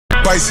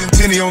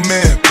Bicentennial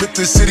man, put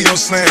the city on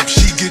slam.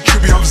 She get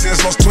trippy, I'm saying,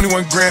 lost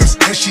 21 grams.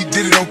 And she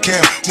did it on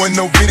cam, wasn't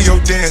no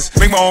video dance.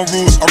 Make my own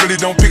rules, I really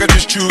don't pick, I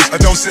just choose. I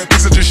don't set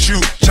picks, I just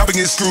shoot.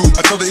 Shopping is screwed,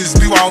 I told her it's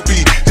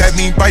BYOB. That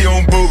mean buy your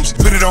own boobs,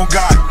 put it on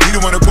God. He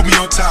the one that put me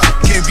on top.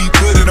 Can't be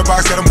put in a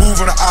box, gotta move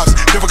on the ops.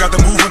 Never got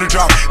the move on the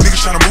drop. Niggas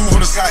tryna move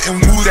on the sky and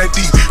move that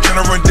deep.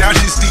 Tryna run down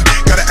shit steep.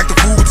 Gotta act the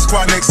fool with the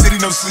squad, next city,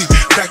 no sleep.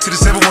 Back to the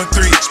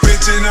 713.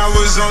 Spent 10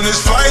 hours on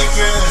this flight,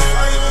 man.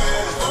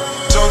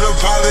 Told the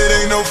pilot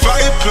ain't no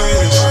flight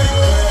plans.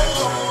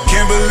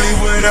 Can't believe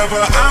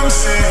whatever I'm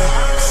saying.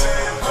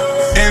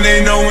 And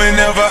they know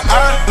whenever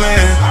I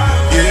land.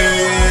 Yeah,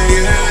 yeah,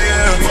 yeah,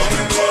 yeah. Fuck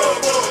the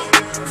club up.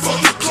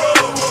 Fuck the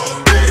club up.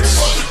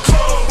 Fuck the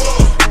club up.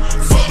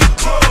 Fuck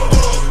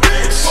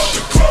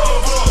the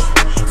club up.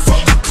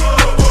 Fuck the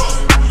club up.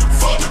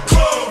 Fuck the club up. Fuck the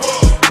club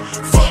up.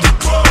 Fuck the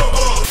club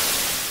up.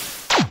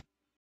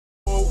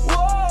 Whoa,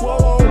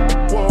 whoa,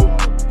 whoa,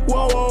 whoa,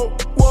 whoa,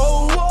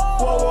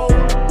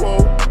 whoa, whoa,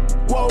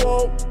 whoa,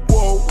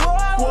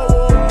 whoa,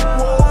 whoa,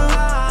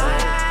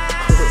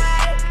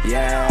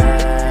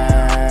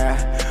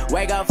 yeah.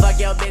 Wake up, fuck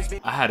your bitch.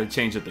 I had to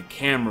change up the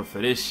camera for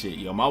this shit,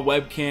 yo. My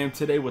webcam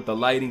today with the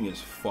lighting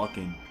is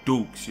fucking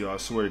dukes, yo. I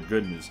swear to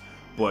goodness.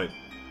 But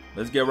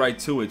let's get right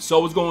to it. So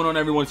what's going on,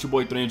 everyone? It's your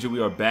boy 300.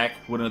 We are back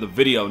with another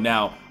video.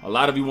 Now, a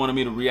lot of you wanted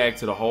me to react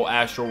to the whole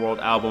Astroworld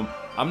album.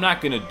 I'm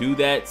not gonna do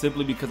that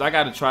simply because I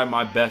gotta try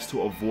my best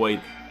to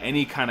avoid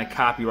any kind of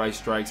copyright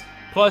strikes.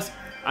 Plus,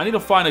 I need to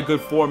find a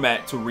good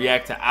format to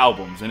react to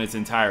albums in its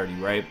entirety,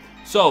 right?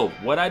 So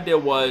what I did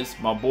was,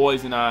 my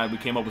boys and I, we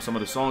came up with some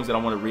of the songs that I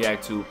want to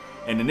react to.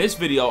 And in this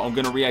video, I'm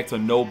going to react to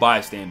No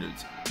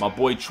Bystanders. My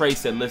boy Trey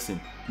said,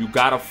 listen, you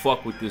gotta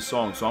fuck with this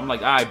song. So I'm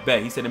like, I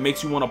bet. He said it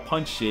makes you want to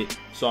punch shit.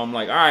 So I'm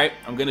like, alright,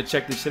 I'm going to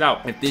check this shit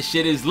out. If this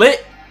shit is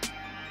lit,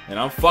 and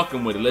I'm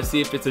fucking with it. Let's see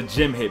if it's a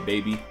gym hit,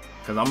 baby.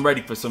 Because I'm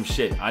ready for some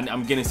shit.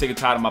 I'm getting sick and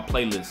tired of my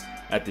playlist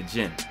at the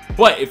gym.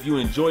 But if you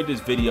enjoyed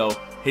this video,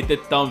 hit the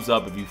thumbs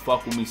up. If you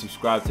fuck with me,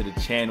 subscribe to the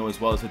channel, as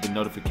well as hit the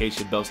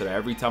notification bell so that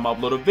every time I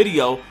upload a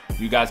video,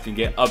 you guys can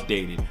get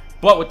updated.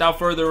 But without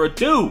further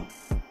ado,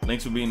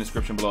 links will be in the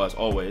description below as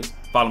always.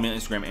 Follow me on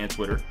Instagram and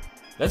Twitter.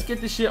 Let's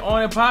get this shit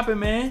on and popping,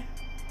 man.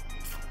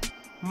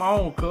 Come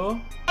on, cuz.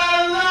 Spent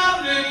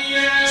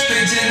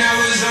 10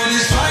 hours on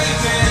this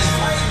flight, man.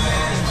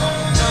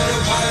 Told the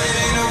pilot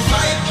ain't no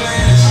flight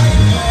plans.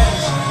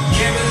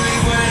 Can't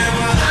believe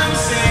whatever I'm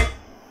saying.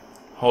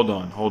 Hold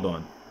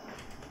on.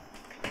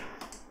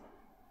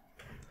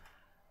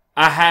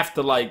 I have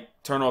to like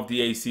turn off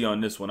the AC on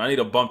this one. I need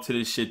to bump to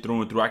this shit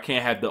through and through. I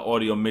can't have the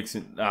audio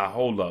mixing.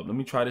 Hold up. Let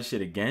me try this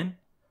shit again.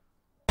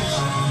 Can't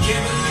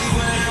believe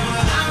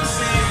whatever I'm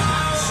saying.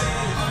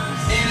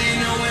 And they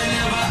know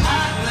whenever I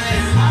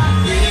land.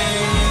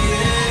 Yeah,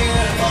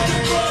 yeah. Fuck the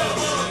club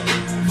up.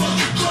 Fuck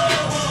the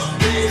club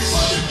up.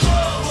 Fuck the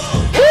club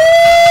up.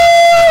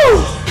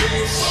 Woo!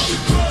 Fuck the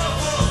club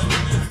up.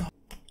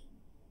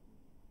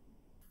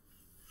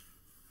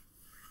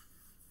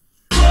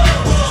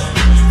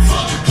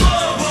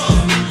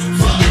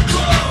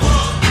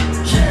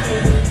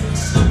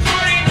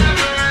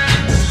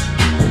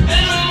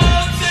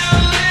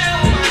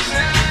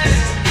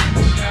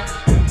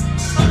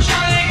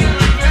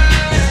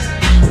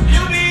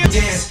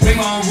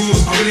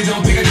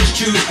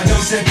 I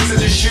don't set picks, I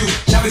just shoot.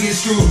 Shopping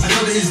is screwed. I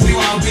know that it's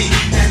BYOB.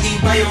 That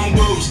mean buy your own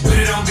boobs. Put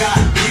it on God.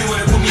 He the one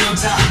that put me on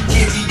top.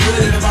 Can't be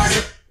put in a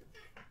box.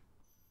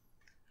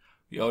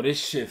 Yo, this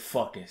shit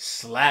fucking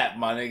slap,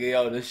 my nigga.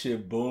 Yo, this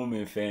shit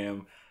booming,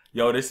 fam.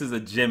 Yo, this is a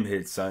gym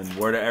hit, son.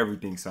 Word of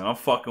everything, son. I'm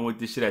fucking with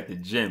this shit at the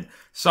gym.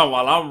 Son,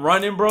 while I'm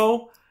running,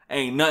 bro,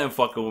 ain't nothing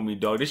fucking with me,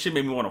 dog. This shit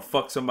made me want to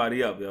fuck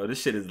somebody up, yo.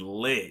 This shit is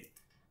lit.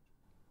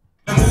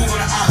 Move on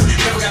the ops,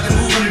 never got the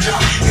move on the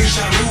drop. Niggas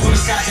tryna move on the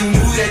sky and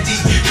move that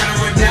deep. Tryna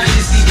run down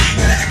shit steep.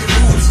 Gotta act the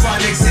fool with the squad,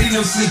 next city,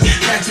 no sleep.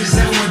 Back to the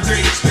 713.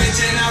 Spent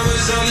 10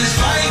 hours on this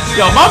flight.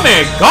 Yo, my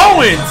man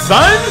going,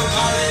 son.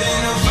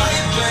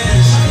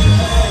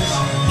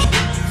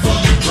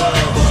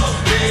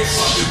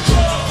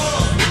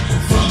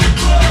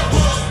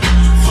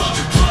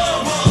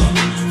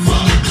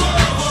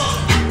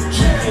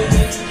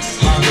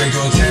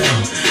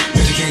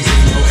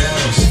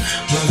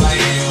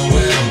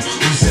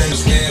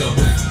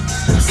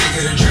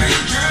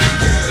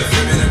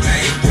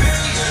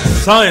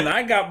 Son,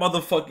 I got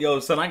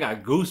son, I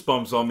got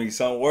goosebumps on me,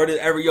 son. Word is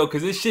every, yo,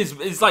 cause this shit's,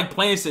 it's like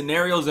playing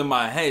scenarios in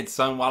my head,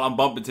 son, while I'm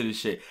bumping to this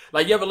shit.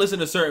 Like, you ever listen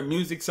to certain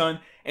music,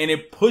 son, and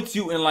it puts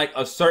you in like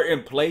a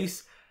certain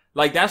place?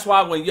 Like, that's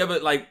why when you ever,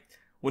 like,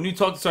 when you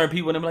talk to certain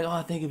people and they're like, oh,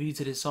 I think of you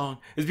to this song,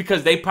 it's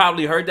because they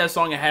probably heard that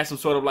song and had some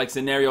sort of like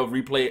scenario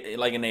replay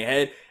like in their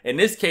head. In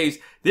this case,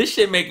 this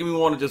shit making me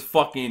want to just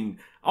fucking,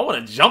 I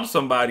want to jump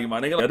somebody, my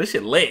nigga. Like, this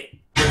shit lit.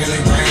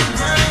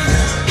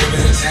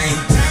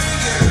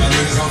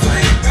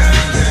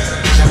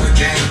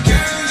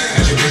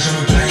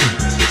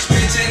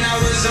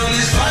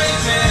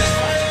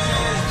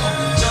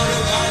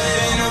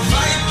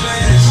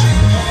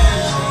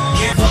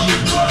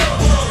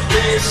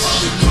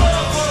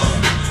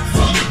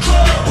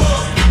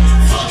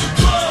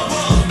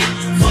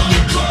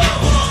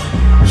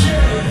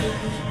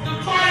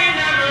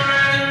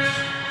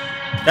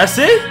 That's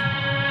it?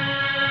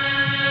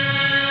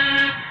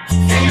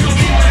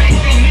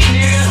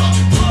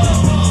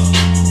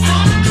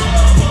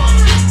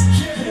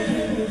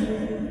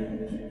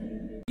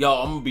 Yo,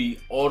 I'm gonna be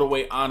all the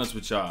way honest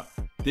with y'all.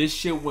 This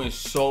shit went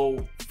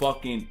so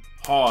fucking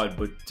hard,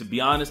 but to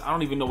be honest, I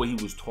don't even know what he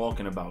was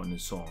talking about in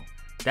this song.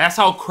 That's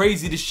how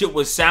crazy this shit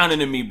was sounding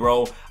to me,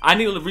 bro. I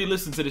need to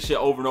re-listen to this shit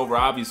over and over,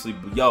 obviously,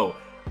 but yo,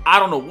 I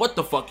don't know what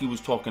the fuck he was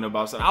talking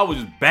about. So I was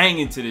just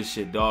banging to this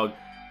shit, dog.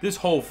 This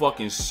whole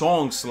fucking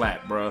song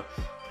slap, bro.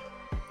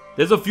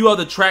 There's a few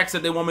other tracks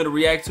that they want me to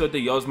react to. I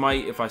think yours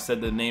might, if I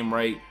said the name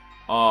right.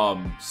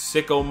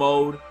 Sicko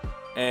Mode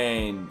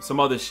and some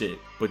other shit.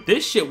 But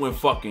this shit went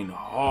fucking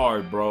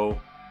hard,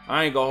 bro.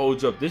 I ain't gonna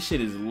hold you up. This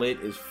shit is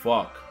lit as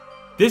fuck.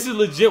 This is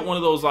legit one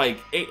of those, like,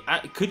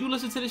 could you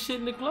listen to this shit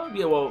in the club?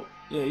 Yeah, well,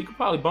 yeah, you could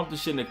probably bump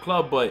this shit in the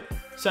club, but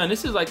son,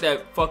 this is like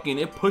that fucking,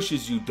 it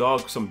pushes you,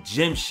 dog, some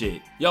gym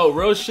shit. Yo,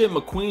 real shit,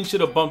 McQueen should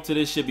have bumped to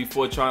this shit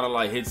before trying to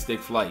like hit Stick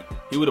Flight.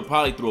 He would have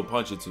probably threw a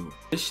punch or two.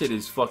 This shit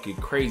is fucking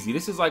crazy.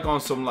 This is like on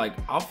some like,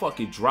 I'll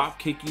fucking drop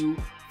kick you,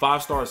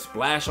 5-star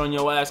splash on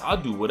your ass. I'll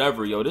do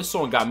whatever, yo. This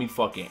song got me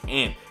fucking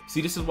amped. See,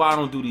 this is why I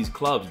don't do these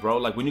clubs, bro.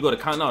 Like when you go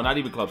to no, not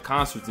even clubs,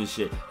 concerts and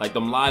shit. Like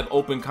them live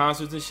open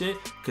concerts and shit.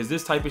 Cause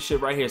this type of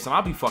shit right here, son,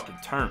 I'll be fucking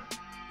turned.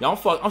 Yo,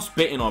 I'm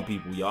spitting on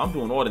people, yo. I'm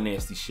doing all the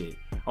nasty shit.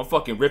 I'm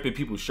fucking ripping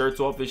people's shirts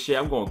off and shit.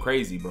 I'm going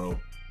crazy, bro.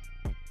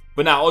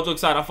 But now, all jokes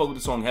aside, I fuck with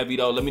the song heavy,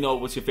 though. Let me know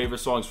what's your favorite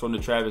songs from the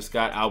Travis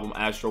Scott album,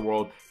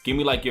 Astroworld. Give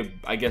me, like, your,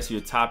 I guess,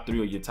 your top 3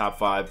 or your top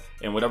 5.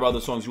 And whatever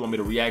other songs you want me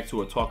to react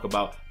to or talk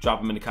about,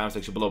 drop them in the comment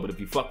section below. But if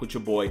you fuck with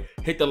your boy,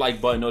 hit the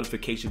like button,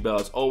 notification bell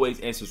as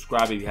always, and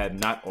subscribe if you have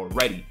not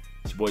already.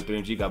 It's your boy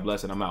 3MG. God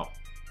bless, and I'm out.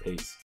 Peace.